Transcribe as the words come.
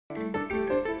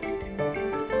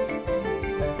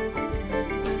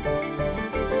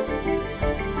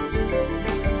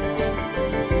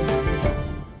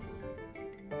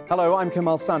Hello, I'm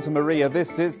Kamal Santamaria.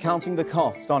 This is Counting the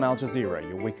Cost on Al Jazeera,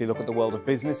 your weekly look at the world of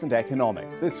business and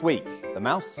economics. This week, the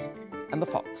mouse and the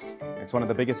fox. It's one of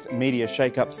the biggest media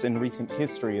shake-ups in recent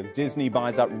history as Disney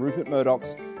buys up Rupert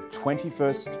Murdoch's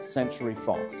 21st Century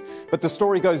Fox. But the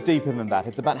story goes deeper than that.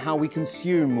 It's about how we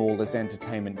consume all this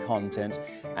entertainment content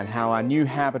and how our new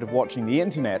habit of watching the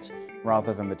internet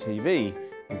rather than the TV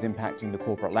is impacting the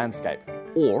corporate landscape.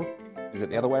 Or is it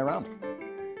the other way around?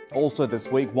 Also this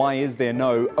week, why is there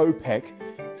no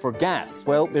OPEC for gas?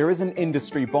 Well, there is an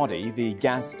industry body, the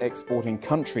Gas Exporting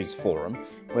Countries Forum.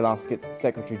 We'll ask its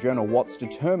Secretary General what's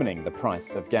determining the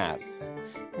price of gas.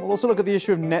 We'll also look at the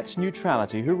issue of net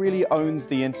neutrality. Who really owns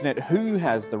the internet? Who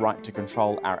has the right to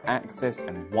control our access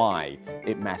and why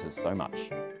it matters so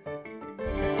much?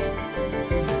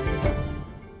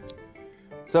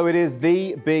 So it is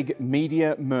the big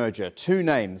media merger. Two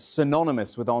names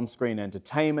synonymous with on-screen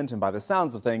entertainment, and by the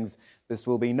sounds of things, this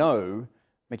will be no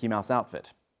Mickey Mouse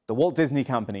outfit. The Walt Disney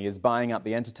Company is buying up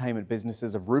the entertainment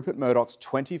businesses of Rupert Murdoch's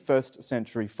 21st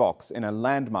Century Fox in a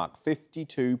landmark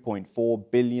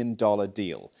 $52.4 billion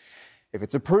deal. If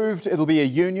it's approved, it'll be a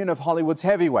union of Hollywood's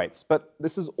heavyweights. But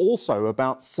this is also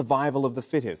about survival of the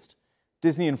fittest.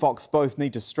 Disney and Fox both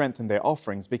need to strengthen their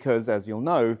offerings because, as you'll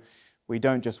know, we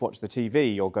don't just watch the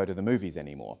TV or go to the movies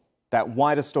anymore. That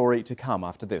wider story to come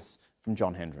after this from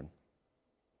John Hendren.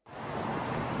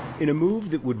 In a move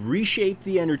that would reshape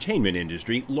the entertainment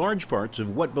industry, large parts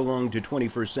of what belonged to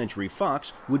 21st Century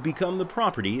Fox would become the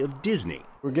property of Disney.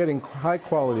 We're getting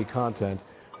high-quality content,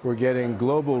 we're getting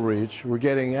global reach, we're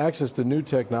getting access to new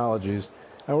technologies,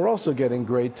 and we're also getting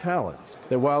great talent.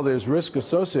 That while there's risk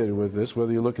associated with this,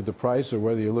 whether you look at the price or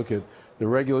whether you look at the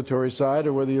regulatory side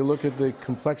or whether you look at the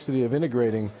complexity of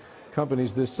integrating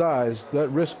companies this size, that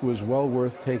risk was well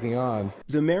worth taking on.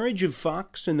 The marriage of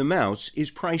Fox and the mouse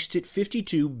is priced at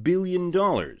 $52 billion,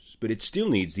 but it still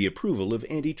needs the approval of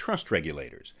antitrust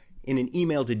regulators. In an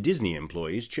email to Disney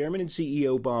employees, Chairman and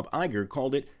CEO Bob Iger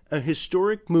called it a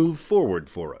historic move forward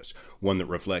for us, one that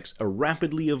reflects a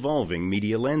rapidly evolving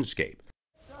media landscape.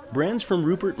 Brands from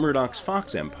Rupert Murdoch's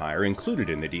Fox empire included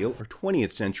in the deal are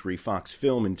 20th Century Fox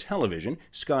Film and Television,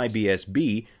 Sky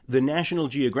BSB, the National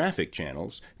Geographic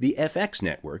channels, the FX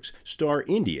networks, Star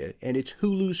India, and its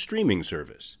Hulu streaming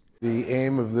service. The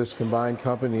aim of this combined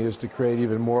company is to create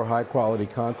even more high-quality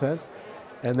content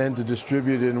and then to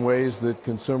distribute it in ways that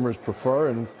consumers prefer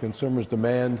and consumers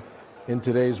demand in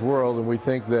today's world, and we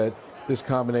think that this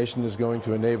combination is going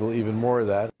to enable even more of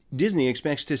that. Disney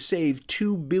expects to save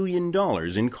 $2 billion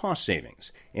in cost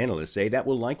savings. Analysts say that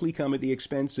will likely come at the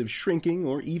expense of shrinking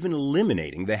or even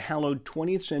eliminating the hallowed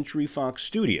 20th Century Fox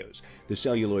Studios, the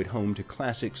celluloid home to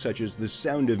classics such as The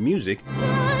Sound of Music. The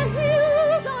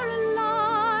hills are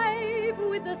alive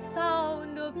with the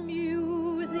sound of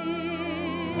music.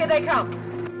 Here they come.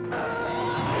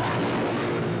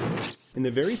 And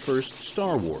the very first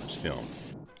Star Wars film.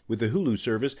 With the Hulu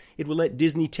service, it will let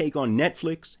Disney take on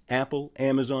Netflix, Apple,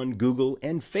 Amazon, Google,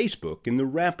 and Facebook in the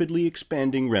rapidly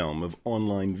expanding realm of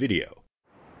online video.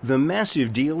 The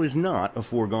massive deal is not a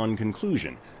foregone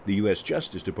conclusion. The U.S.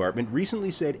 Justice Department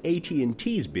recently said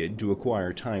AT&T's bid to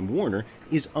acquire Time Warner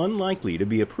is unlikely to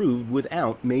be approved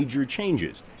without major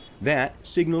changes. That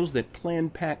signals that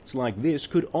planned pacts like this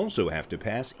could also have to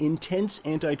pass intense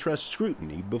antitrust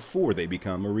scrutiny before they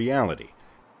become a reality.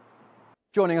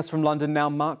 Joining us from London now,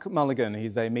 Mark Mulligan.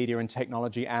 He's a media and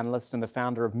technology analyst and the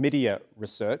founder of Media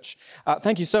Research.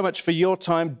 Thank you so much for your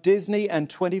time. Disney and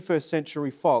 21st Century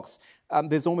Fox,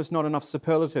 there's almost not enough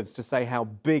superlatives to say how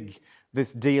big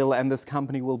this deal and this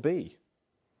company will be.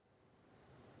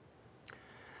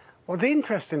 Well, the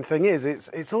interesting thing is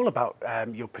it's all about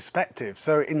your perspective.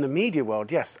 So in the media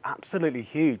world, yes, absolutely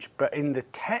huge. But in the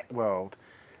tech world,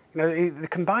 you know, the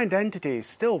combined entity is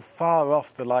still far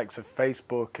off the likes of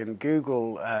Facebook and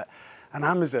Google and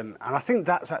Amazon. And I think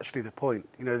that's actually the point.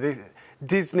 You know,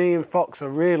 Disney and Fox are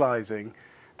realizing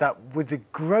that with the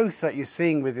growth that you're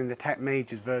seeing within the tech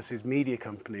majors versus media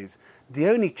companies, the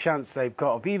only chance they've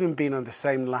got of even being on the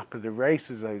same lap of the race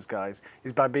as those guys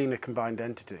is by being a combined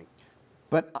entity.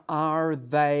 But are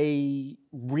they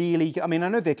really, I mean, I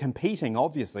know they're competing,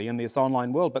 obviously, in this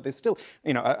online world, but there's still,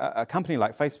 you know, a company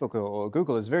like Facebook or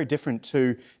Google is very different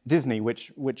to Disney,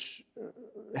 which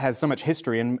has so much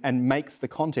history and makes the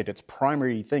content. Its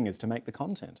primary thing is to make the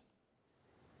content.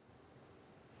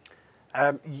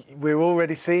 We're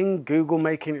already seeing Google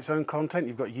making its own content.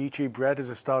 You've got YouTube Red as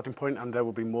a starting point, and there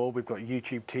will be more. We've got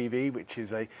YouTube TV, which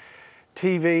is a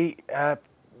TV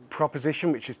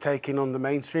proposition which is taking on the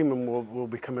mainstream and will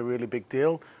become a really big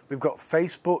deal. We've got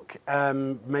Facebook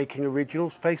making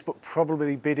originals, Facebook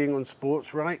probably bidding on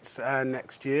sports rights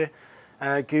next year.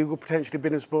 Google potentially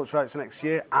bidding on sports rights next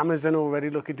year. Amazon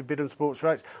already looking to bid on sports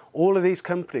rights. All of these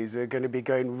companies are going to be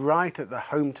going right at the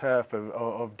home turf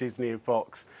of Disney and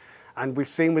Fox. And we've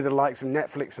seen with the likes of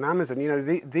Netflix and Amazon, you know,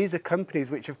 these are companies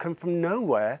which have come from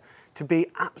nowhere to be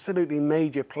absolutely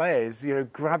major players, you know,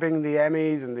 grabbing the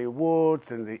Emmys and the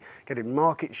awards and getting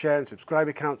market share and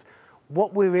subscriber counts.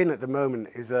 What we're in at the moment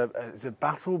is a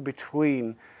battle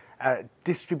between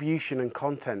distribution and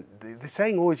content. The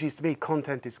saying always used to be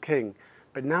content is king.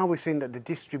 But now we're seeing that the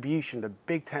distribution, the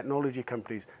big technology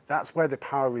companies, that's where the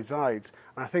power resides.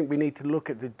 And I think we need to look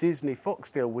at the Disney-Fox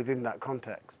deal within that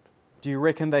context. Do you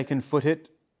reckon they can foot it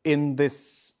in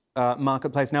this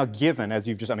marketplace now, given, as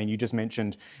you just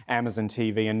mentioned Amazon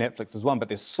TV and Netflix as well, but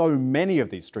there's so many of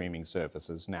these streaming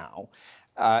services now.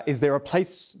 Is there a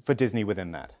place for Disney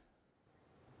within that?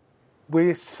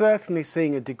 We're certainly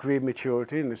seeing a degree of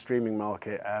maturity in the streaming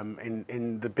market,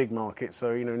 in the big market.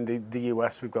 So, you know, in the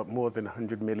US, we've got more than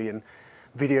 100 million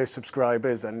video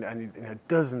subscribers and you know,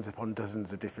 dozens upon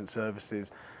dozens of different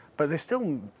services. But there's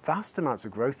still vast amounts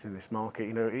of growth in this market,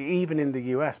 you know, even in the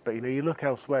US. But, you know, you look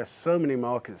elsewhere, so many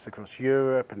markets across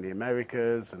Europe and the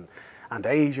Americas and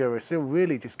Asia are still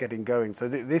really just getting going. So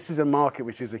this is a market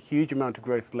which has a huge amount of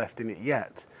growth left in it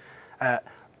yet.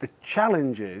 The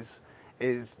challenge is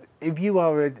if you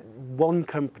are one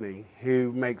company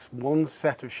who makes one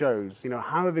set of shows, you know,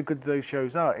 however good those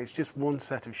shows are, it's just one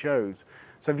set of shows.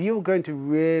 So if you're going to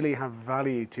really have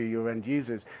value to your end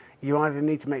users, you either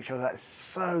need to make sure that's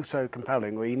so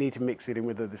compelling, or you need to mix it in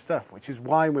with other stuff, which is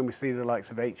why when we see the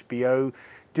likes of HBO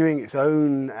doing its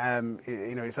own,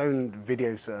 you know, its own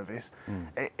video service,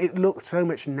 it looked so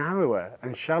much narrower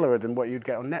and shallower than what you'd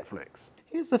get on Netflix.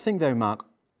 Here's the thing though, Mark.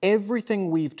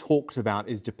 Everything we've talked about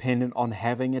is dependent on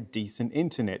having a decent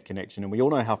internet connection, and we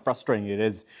all know how frustrating it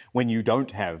is when you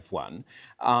don't have one.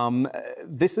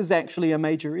 This is actually a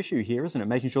major issue here, isn't it?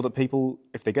 Making sure that people,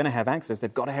 if they're going to have access,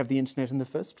 they've got to have the internet in the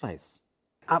first place.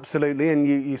 Absolutely, and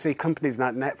you see companies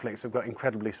like Netflix have got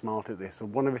incredibly smart at this,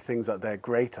 and one of the things that they're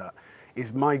great at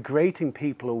is migrating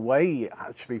people away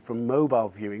actually from mobile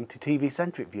viewing to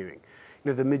TV-centric viewing.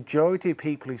 You know, the majority of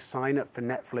people who sign up for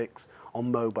Netflix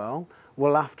on mobile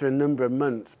will, after a number of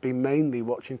months, be mainly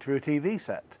watching through a TV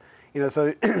set. You know,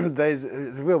 so there's a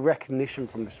real recognition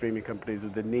from the streaming companies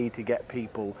of the need to get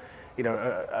people, you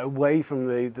know, away from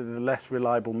the less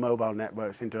reliable mobile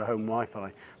networks into a home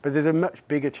Wi-Fi. But there's a much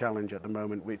bigger challenge at the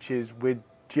moment, which is we're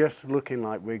just looking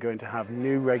like we're going to have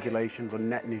new regulations on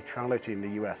net neutrality in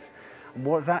the US. And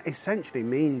what that essentially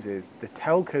means is the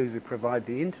telcos who provide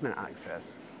the internet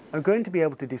access are going to be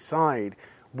able to decide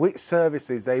which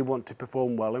services they want to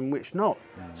perform well and which not.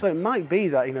 So it might be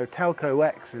that, you know, Telco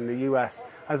X in the US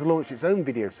has launched its own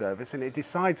video service, and it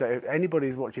decides that if anybody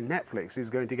who's watching Netflix is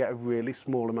going to get a really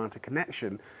small amount of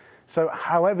connection. So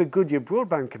however good your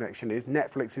broadband connection is,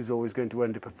 Netflix is always going to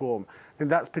underperform. And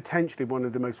that's potentially one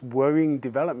of the most worrying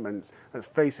developments that's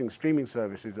facing streaming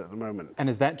services at the moment. And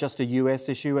is that just a US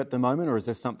issue at the moment, or is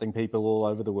this something people all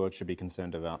over the world should be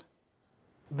concerned about?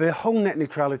 The whole net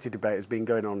neutrality debate has been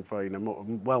going on for, you know,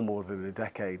 well more than a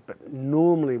decade, but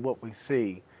normally what we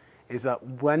see is that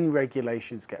when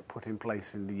regulations get put in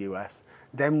place in the US,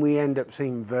 then we end up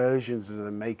seeing versions of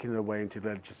them making their way into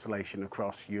legislation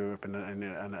across Europe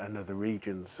and other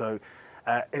regions. So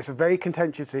it's a very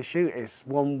contentious issue. It's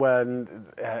one where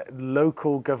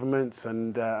local governments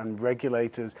and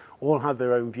regulators all have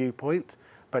their own viewpoint,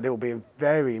 but it will be a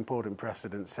very important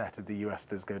precedent set if the US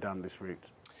does go down this route.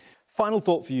 Final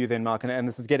thought for you then, Mark, and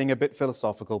this is getting a bit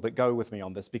philosophical, but go with me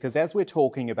on this, because as we're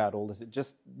talking about all this, it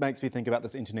just makes me think about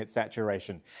this internet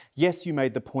saturation. Yes, you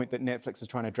made the point that Netflix is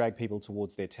trying to drag people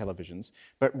towards their televisions,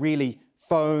 but really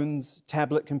phones,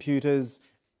 tablet computers,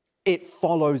 it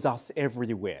follows us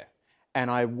everywhere. And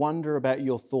I wonder about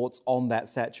your thoughts on that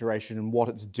saturation and what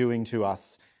it's doing to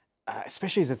us,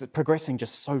 especially as it's progressing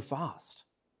just so fast.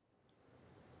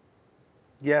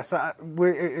 Yes,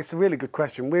 it's a really good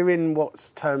question. We're in what's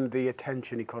termed the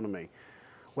attention economy,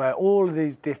 where all of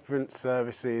these different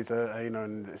services, you know,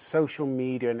 and social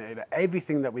media and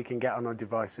everything that we can get on our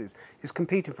devices is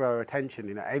competing for our attention.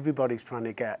 You know, everybody's trying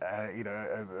to get, you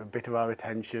know, a bit of our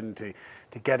attention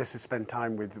to get us to spend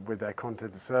time with their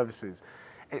content and services.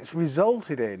 It's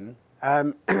resulted in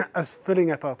us filling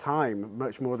up our time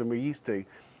much more than we used to.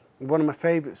 One of my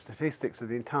favourite statistics of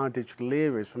the entire digital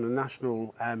era is from the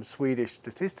National Swedish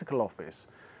Statistical Office,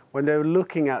 when they were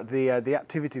looking at the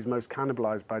activities most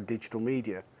cannibalised by digital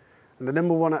media. And the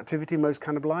number one activity most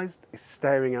cannibalized is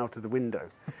staring out of the window.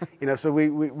 So we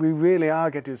really are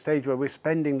getting to a stage where we're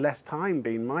spending less time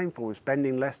being mindful, we're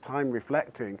spending less time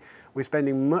reflecting, we're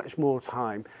spending much more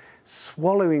time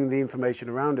swallowing the information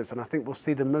around us. And I think we'll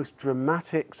see the most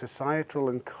dramatic societal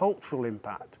and cultural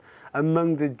impact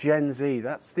among the Gen Z.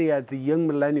 That's the young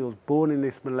millennials born in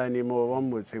this millennium or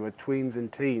onwards, who are tweens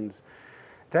and teens.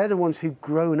 They're the ones who've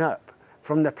grown up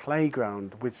from the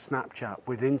playground with Snapchat,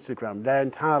 with Instagram. Their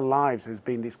entire lives has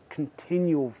been this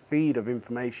continual feed of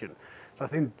information. So I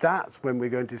think that's when we're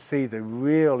going to see the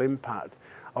real impact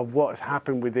of what's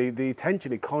happened with the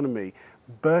attention economy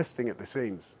bursting at the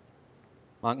seams.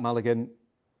 Mark Mulligan,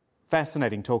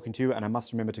 fascinating talking to you, and I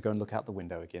must remember to go and look out the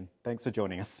window again. Thanks for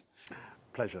joining us.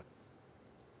 Pleasure.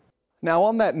 Now,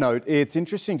 on that note, it's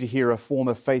interesting to hear a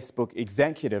former Facebook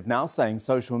executive now saying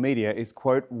social media is,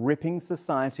 quote, ripping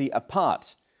society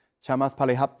apart. Chamath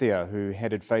Palihapitiya, who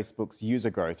headed Facebook's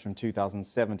user growth from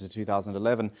 2007 to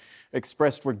 2011,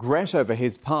 expressed regret over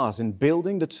his part in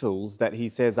building the tools that he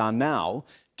says are now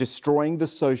destroying the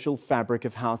social fabric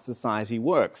of how society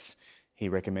works. He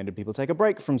recommended people take a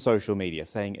break from social media,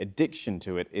 saying addiction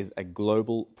to it is a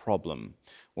global problem.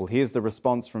 Well, here's the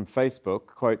response from Facebook.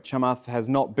 Quote, Chamath has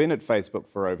not been at Facebook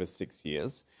for over 6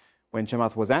 years. When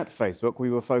Chamath was at Facebook, we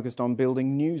were focused on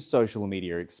building new social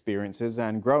media experiences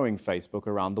and growing Facebook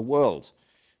around the world.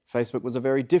 Facebook was a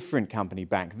very different company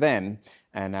back then,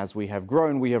 and as we have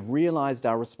grown, we have realised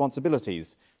our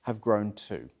responsibilities have grown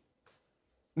too.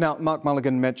 Now, Mark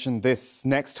Mulligan mentioned this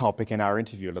next topic in our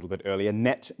interview a little bit earlier,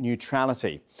 net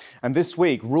neutrality. And this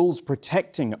week, rules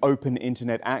protecting open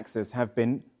internet access have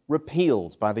been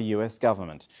repealed by the US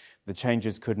government. The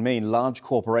changes could mean large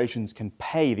corporations can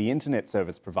pay the internet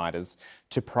service providers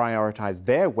to prioritise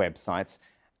their websites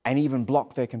and even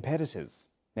block their competitors.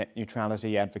 Net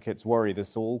neutrality advocates worry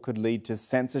this all could lead to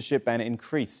censorship and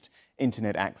increased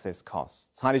internet access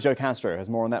costs. Heidi Jo Castro has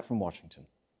more on that from Washington.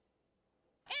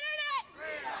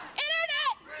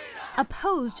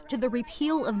 Opposed to the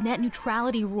repeal of net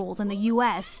neutrality rules in the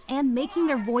U.S. and making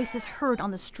their voices heard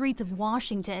on the streets of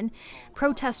Washington,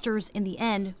 protesters in the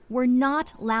end were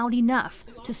not loud enough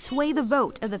to sway the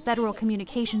vote of the Federal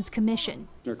Communications Commission.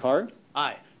 Commissioner Carr?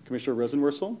 Aye. Commissioner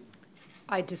Rosenworcel?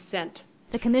 I dissent.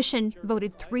 The commission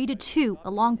voted 3-2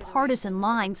 along partisan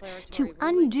lines to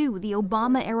undo the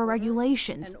Obama-era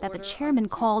regulations that the chairman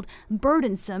called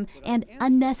burdensome and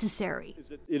unnecessary.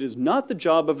 It is not the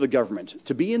job of the government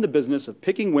to be in the business of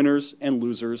picking winners and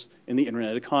losers in the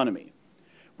internet economy.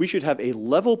 We should have a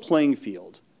level playing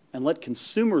field and let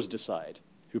consumers decide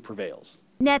who prevails.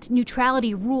 Net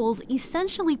neutrality rules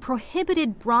essentially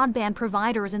prohibited broadband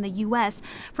providers in the U.S.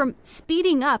 from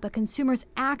speeding up a consumer's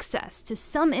access to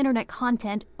some internet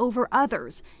content over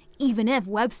others, even if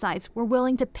websites were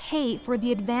willing to pay for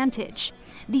the advantage.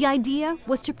 The idea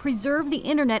was to preserve the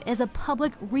internet as a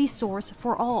public resource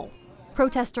for all.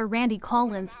 Protester Randy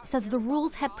Collins says the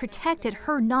rules had protected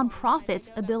her nonprofit's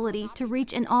ability to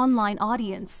reach an online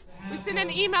audience. We sent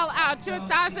an email out to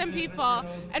 1,000 people,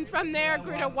 and from there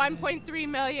grew to 1.3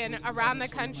 million around the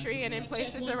country and in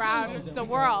places around the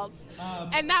world.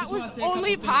 And that was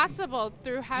only possible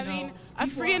through having a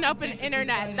free and open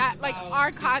internet that, like,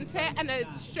 our content and the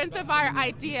strength of our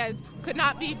ideas could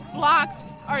not be blocked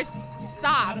or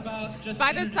stopped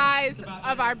by the size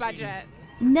of our budget.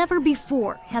 Never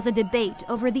before has a debate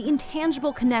over the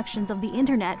intangible connections of the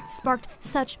internet sparked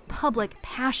such public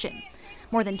passion.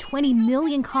 More than 20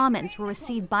 million comments were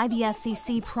received by the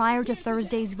FCC prior to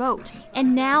Thursday's vote,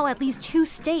 and now at least 2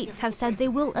 states have said they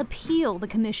will appeal the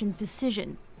commission's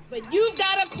decision. But you've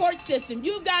got a court system,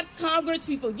 you've got Congress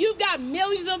people, you've got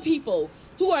millions of people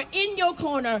who are in your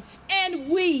corner, and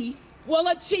we will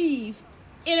achieve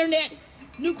internet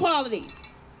neutrality.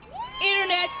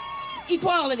 Internet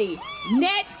equality,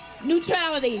 net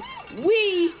neutrality.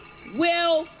 We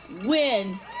will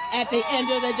win at the end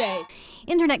of the day.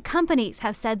 Internet companies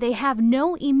have said they have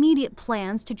no immediate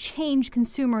plans to change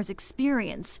consumers'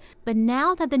 experience. But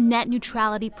now that the net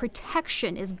neutrality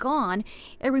protection is gone,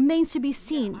 it remains to be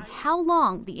seen how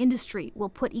long the industry will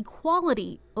put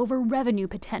equality over revenue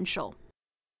potential.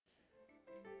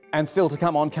 And still to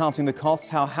come on Counting the Cost,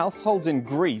 how households in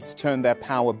Greece turned their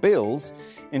power bills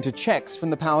into checks from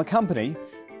the power company,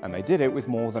 and they did it with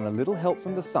more than a little help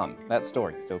from the sun. That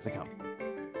story still to come.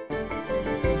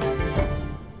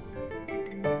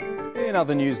 In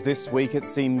other news this week, it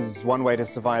seems one way to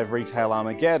survive retail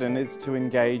Armageddon is to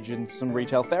engage in some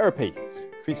retail therapy.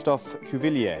 Christophe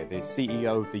Cuvillier, the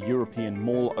CEO of the European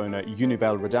mall owner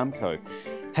Unibel Rodamco,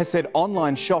 has said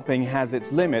online shopping has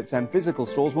its limits and physical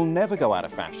stores will never go out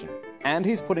of fashion. And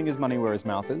he's putting his money where his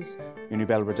mouth is.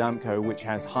 Unibail-Rodamco, which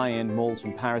has high-end malls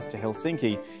from Paris to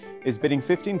Helsinki, is bidding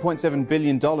 $15.7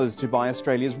 billion to buy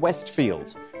Australia's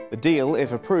Westfield. The deal,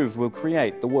 if approved, will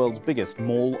create the world's biggest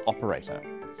mall operator.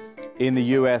 In the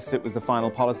US, it was the final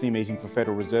policy meeting for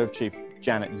Federal Reserve Chief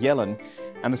Janet Yellen,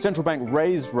 and the central bank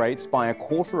raised rates by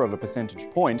 1/4 percentage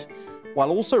point, while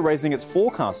also raising its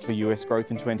forecast for US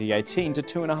growth in 2018 to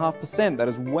 2.5%. That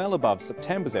is well above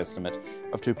September's estimate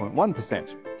of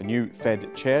 2.1%. The new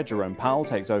Fed chair, Jerome Powell,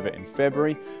 takes over in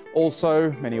February.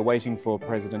 Also, many are waiting for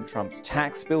President Trump's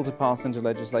tax bill to pass into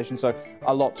legislation, so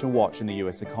a lot to watch in the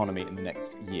US economy in the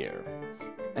next year.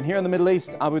 And here in the Middle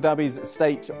East, Abu Dhabi's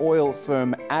state oil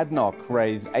firm ADNOC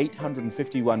raised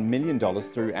 $851 million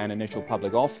through an initial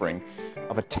public offering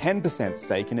of a 10%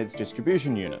 stake in its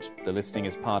distribution unit. The listing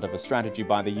is part of a strategy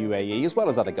by the UAE, as well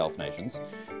as other Gulf nations,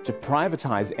 to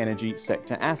privatize energy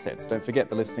sector assets. Don't forget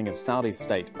the listing of Saudi's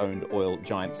state-owned oil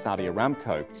giant Saudi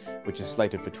Aramco, which is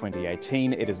slated for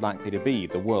 2018. It is likely to be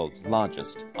the world's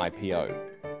largest IPO.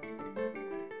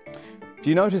 Do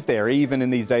you notice there, even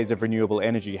in these days of renewable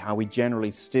energy, how we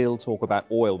generally still talk about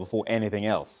oil before anything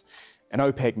else? An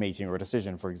OPEC meeting or a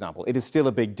decision, for example, it is still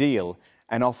a big deal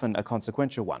and often a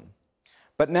consequential one.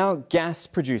 But now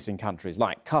gas-producing countries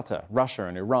like Qatar, Russia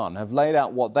and Iran have laid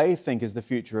out what they think is the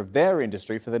future of their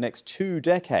industry for the next 2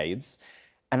 decades,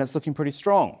 and it's looking pretty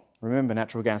strong. Remember,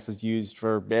 natural gas is used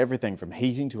for everything from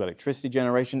heating to electricity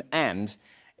generation, and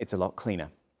it's a lot cleaner.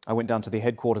 I went down to the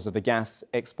headquarters of the Gas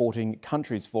Exporting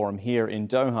Countries Forum here in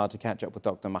Doha to catch up with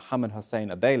Dr. Mohammed Hossein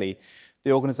Adeli,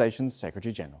 the organisation's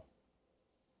Secretary-General.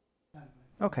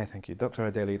 Okay, thank you. Dr.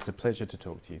 Adeli, it's a pleasure to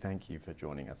talk to you. Thank you for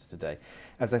joining us today.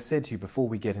 As I said to you, before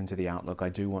we get into the outlook, I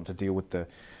do want to deal with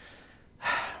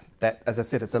that, as I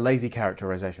said, it's a lazy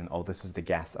characterisation. Oh, this is the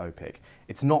gas OPEC.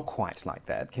 It's not quite like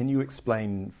that. Can you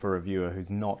explain for a viewer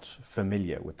who's not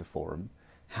familiar with the forum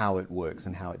how it works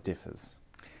and how it differs?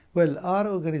 Well, our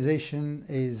organization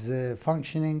is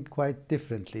functioning quite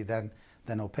differently than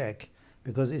OPEC,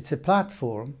 because it's a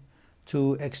platform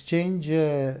to exchange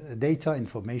data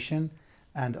information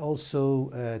and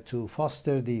also to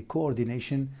foster the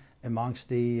coordination amongst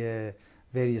the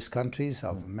various countries,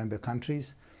 our member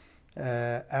countries,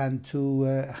 and to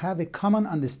have a common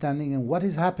understanding of what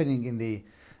is happening in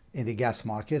the gas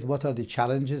market, what are the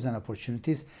challenges and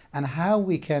opportunities, and how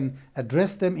we can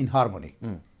address them in harmony.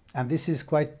 And this is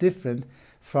quite different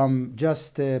from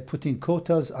just putting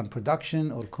quotas on production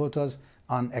or quotas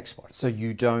on export. So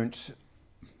you don't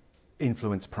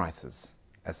influence prices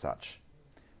as such?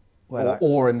 Well,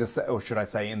 or should I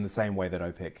say in the same way that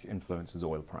OPEC influences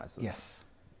oil prices? Yes.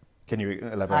 Can you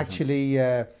elaborate? Actually,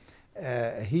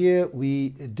 here we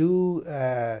do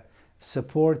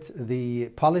support the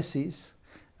policies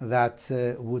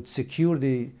that would secure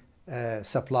the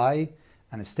supply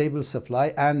and a stable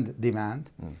supply and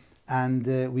demand.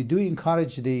 And we do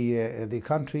encourage the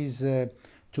countries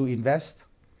to invest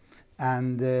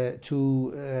and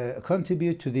to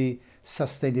contribute to the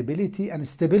sustainability and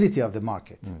stability of the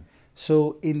market.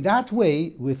 So in that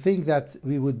way, we think that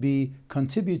we would be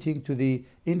contributing to the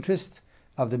interest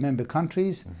of the member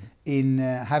countries in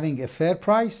having a fair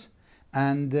price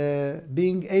and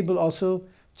being able also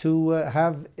to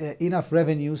have enough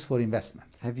revenues for investment.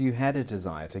 Have you had a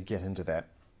desire to get into that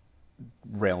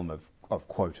realm of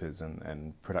quotas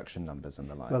and production numbers and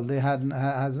the like? Well, there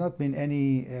has not been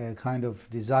any kind of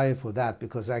desire for that,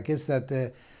 because I guess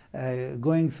that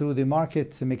going through the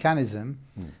market mechanism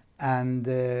and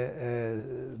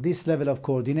this level of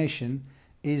coordination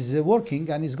is working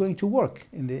and is going to work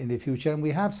in the future. And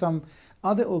we have some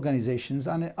other organizations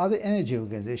and other energy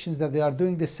organizations that they are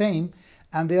doing the same,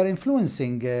 and they are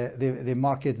influencing the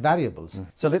market variables.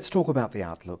 So let's talk about the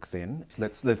outlook then.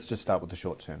 Let's just start with the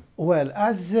short term. Well,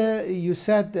 as you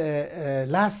said,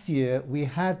 last year we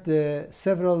had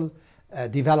several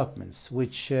developments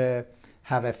which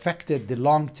have affected the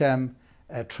long-term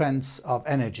trends of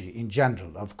energy in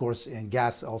general, of course, and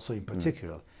gas also in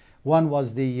particular. One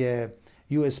was the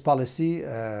U.S. policy,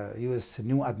 U.S.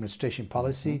 new administration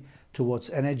policy towards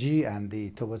energy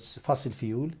and towards fossil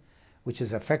fuel, which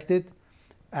is affected.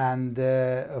 And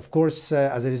of course,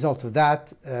 as a result of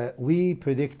that, we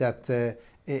predict that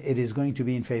it is going to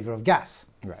be in favor of gas.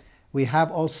 Right. We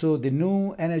have also the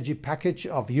new energy package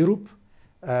of Europe.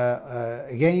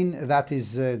 Again, that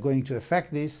is going to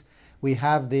affect this. We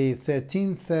have the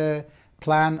 13th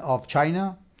plan of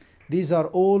China. These are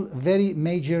all very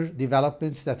major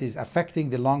developments that is affecting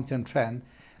the long-term trend,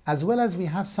 as well as we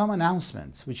have some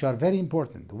announcements which are very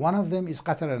important. One of them is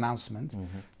Qatar announcement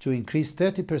to increase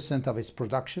 30% of its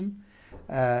production.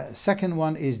 Second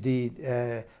one is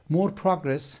the more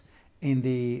progress in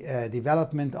the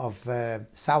development of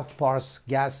South Pars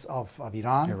gas of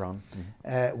Iran.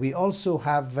 We also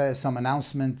have some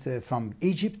announcement from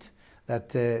Egypt that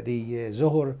the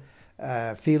Zohor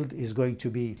field is going to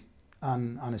be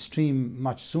on a stream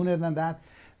much sooner than that.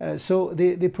 So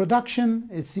the production,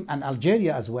 and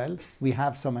Algeria as well, we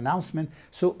have some announcement.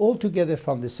 So altogether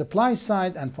from the supply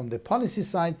side and from the policy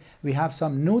side, we have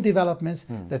some new developments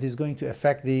that is going to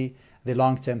affect the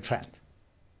long-term trend.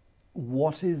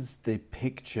 What is the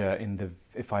picture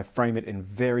if I frame it in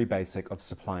very basic, of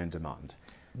supply and demand?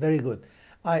 Very good.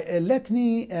 Let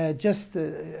me just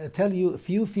tell you a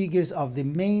few figures of the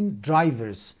main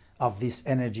drivers of this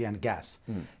energy and gas.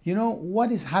 You know,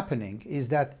 what is happening is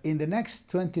that in the next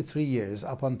 23 years,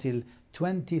 up until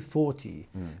 2040,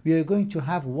 we are going to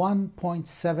have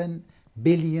 1.7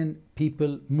 billion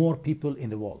more people in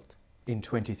the world. In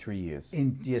 23 years?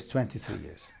 Yes, 23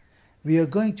 years. We are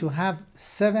going to have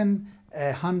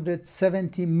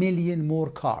 770 million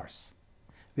more cars.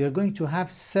 We are going to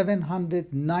have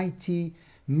 790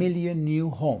 million new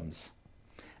homes.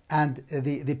 And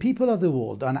the people of the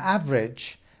world, on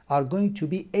average, are going to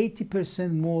be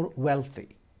 80% more wealthy.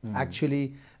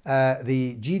 Actually,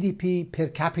 the GDP per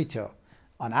capita,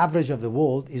 on average of the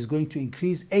world, is going to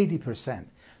increase 80%.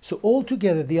 So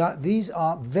altogether, these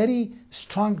are very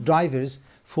strong drivers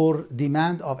for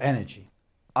demand of energy.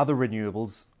 Other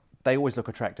renewables, they always look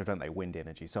attractive, don't they? Wind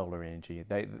energy, solar energy.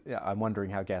 I'm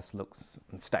wondering how gas looks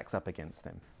and stacks up against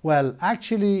them. Well,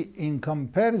 actually, in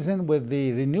comparison with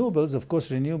the renewables, of course,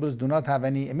 renewables do not have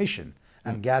any emission,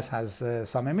 and gas has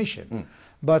some emission.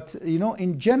 But, you know,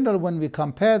 in general, when we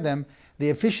compare them, the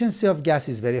efficiency of gas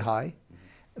is very high.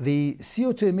 The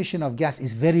CO2 emission of gas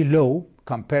is very low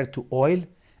compared to oil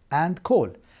and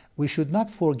coal. We should not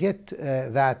forget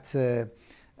that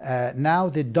now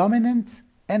the dominant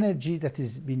energy that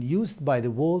is being used by the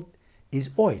world is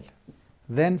oil,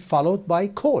 then followed by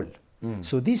coal.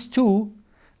 So these two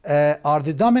are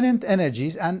the dominant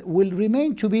energies and will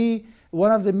remain to be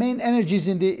one of the main energies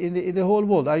in the whole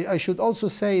world. I should also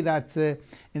say that in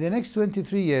the next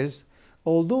 23 years,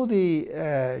 although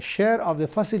the share of the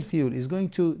fossil fuel is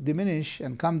going to diminish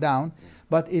and come down,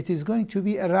 but it is going to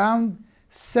be around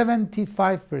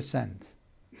 75%.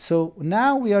 So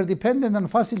now we are dependent on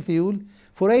fossil fuel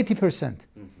for 80%.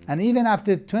 And even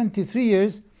after 23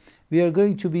 years, we are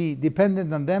going to be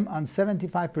dependent on them on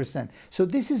 75%. So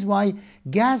this is why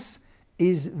gas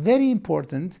is very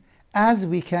important, as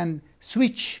we can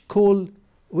switch coal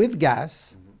with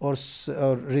gas or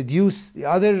reduce the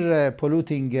other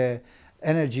polluting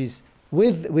energies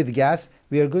with gas.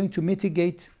 We are going to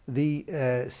mitigate the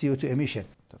CO2 emission.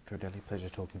 Dr. Adeli, pleasure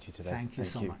talking to you today. Thank you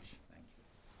so much.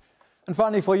 And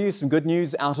finally for you, some good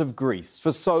news out of Greece.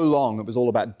 For so long, it was all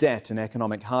about debt and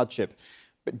economic hardship.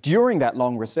 But during that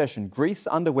long recession, Greece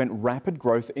underwent rapid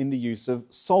growth in the use of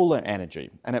solar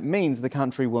energy. And it means the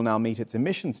country will now meet its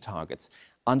emissions targets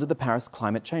under the Paris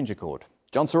Climate Change Accord.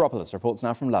 John Soropoulos reports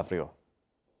now from Lavrio.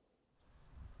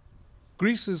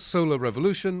 Greece's solar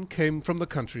revolution came from the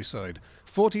countryside.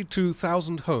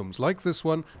 42,000 homes like this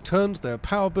one turned their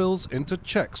power bills into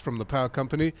checks from the power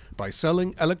company by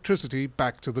selling electricity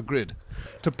back to the grid.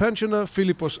 To pensioner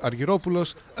Philippos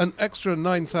Argyropoulos, an extra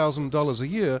 $9,000 a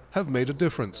year have made a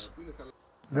difference.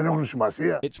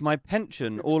 It's my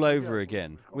pension all over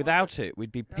again. Without it,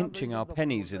 we'd be pinching our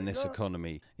pennies in this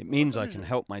economy. It means I can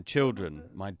help my children.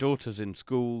 My daughter's in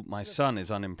school, my son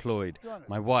is unemployed,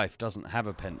 my wife doesn't have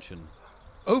a pension.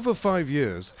 Over 5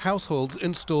 years, households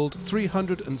installed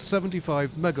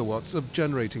 375 megawatts of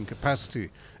generating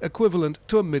capacity, equivalent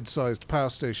to a mid-sized power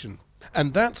station.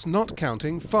 And that's not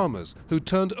counting farmers who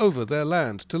turned over their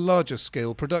land to larger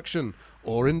scale production,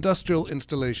 or industrial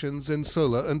installations in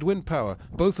solar and wind power,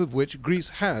 both of which Greece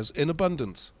has in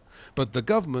abundance. But the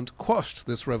government quashed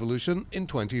this revolution in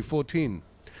 2014.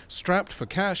 Strapped for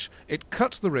cash, it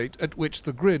cut the rate at which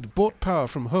the grid bought power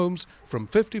from homes from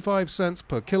 55 cents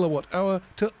per kilowatt hour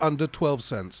to under 12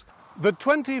 cents. The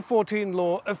 2014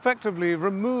 law effectively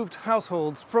removed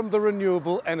households from the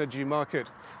renewable energy market.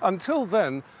 Until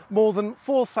then, more than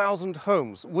 4,000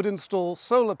 homes would install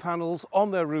solar panels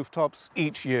on their rooftops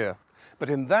each year. But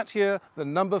in that year, the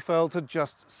number fell to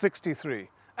just 63,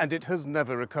 and it has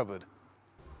never recovered.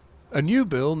 A new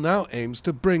bill now aims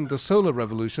to bring the solar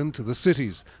revolution to the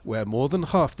cities, where more than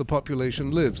half the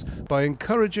population lives, by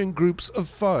encouraging groups of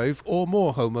 5 or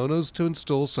more homeowners to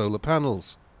install solar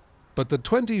panels. But the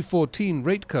 2014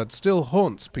 rate cut still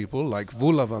haunts people like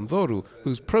Vula Vandoru,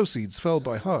 whose proceeds fell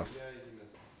by half.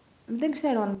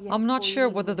 I'm not sure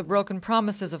whether the broken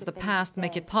promises of the past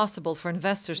make it possible for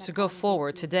investors to go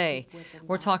forward today.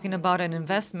 We're talking about an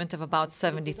investment of about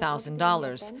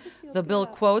 $70,000. The bill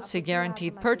quotes a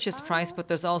guaranteed purchase price, but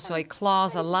there's also a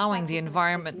clause allowing the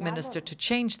environment minister to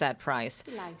change that price.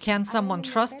 Can someone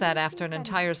trust that after an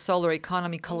entire solar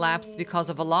economy collapsed because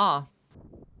of a law?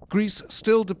 Greece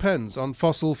still depends on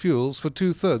fossil fuels for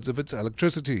 2/3 of its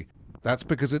electricity. That's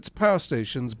because its power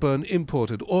stations burn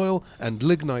imported oil and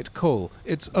lignite coal,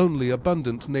 its only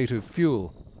abundant native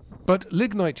fuel. But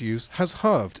lignite use has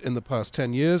halved in the past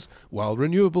 10 years, while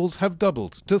renewables have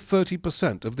doubled to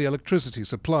 30% of the electricity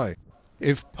supply.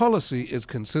 If policy is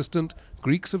consistent,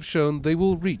 Greeks have shown they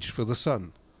will reach for the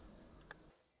sun.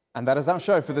 And that is our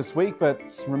show for this week, but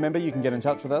remember, you can get in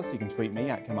touch with us. You can tweet me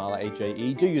at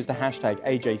KamalaAJE. Do use the hashtag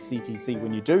AJCTC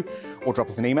when you do, or drop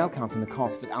us an email.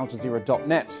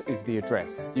 countingthecost@aljazeera.net is the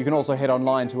address. You can also head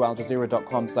online to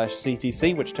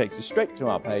aljazeera.com/CTC, which takes you straight to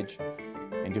our page.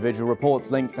 Individual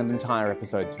reports, links and entire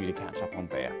episodes for you to catch up on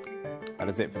there. That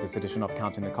is it for this edition of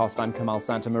Counting the Cost. I'm Kamal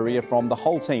Santamaria from the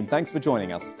whole team. Thanks for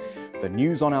joining us. The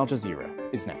news on Al Jazeera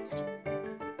is next.